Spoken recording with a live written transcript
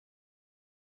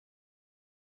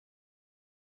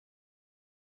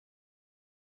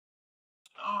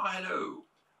Hello.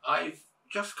 I've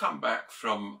just come back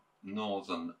from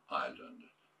Northern Ireland,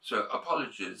 so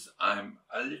apologies, I'm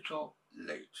a little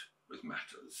late with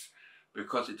matters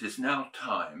because it is now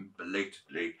time,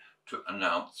 belatedly, to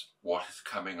announce what is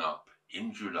coming up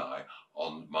in July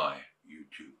on my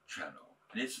YouTube channel.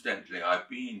 And incidentally, I've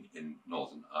been in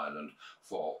Northern Ireland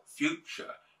for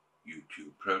future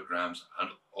YouTube programs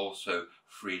and also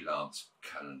freelance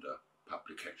calendar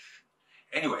publication.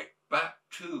 Anyway, back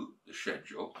to the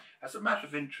schedule. As a matter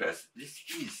of interest, this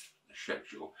is the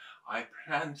schedule. I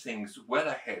plan things well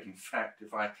ahead. In fact,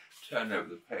 if I turn over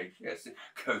the page, yes, it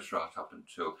goes right up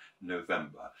until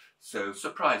November. So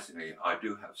surprisingly, I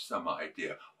do have some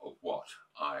idea of what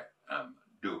I am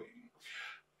doing.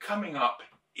 Coming up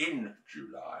in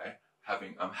July,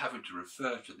 I'm having to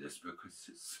refer to this because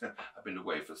I've been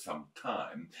away for some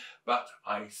time, but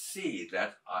I see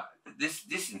that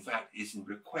this in fact is in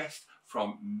request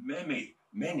from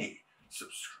many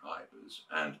subscribers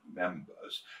and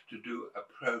members to do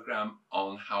a program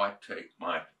on how I take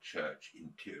my church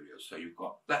interior. So you've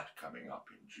got that coming up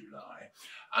in July,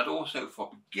 and also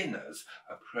for beginners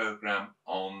a program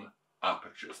on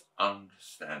apertures,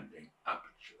 understanding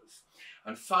apertures.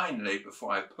 And finally,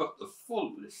 before I put the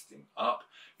full listing up,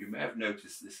 you may have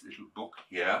noticed this little book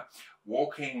here,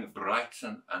 Walking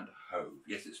Brighton and Hove.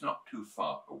 Yes, it's not too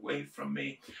far away from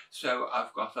me, so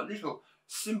I've got a little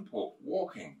simple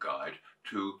walking guide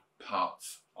to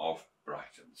parts of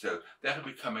Brighton. So that'll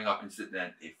be coming up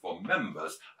incidentally for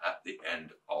members at the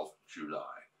end of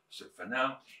July. So for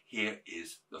now, here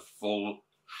is the full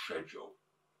schedule.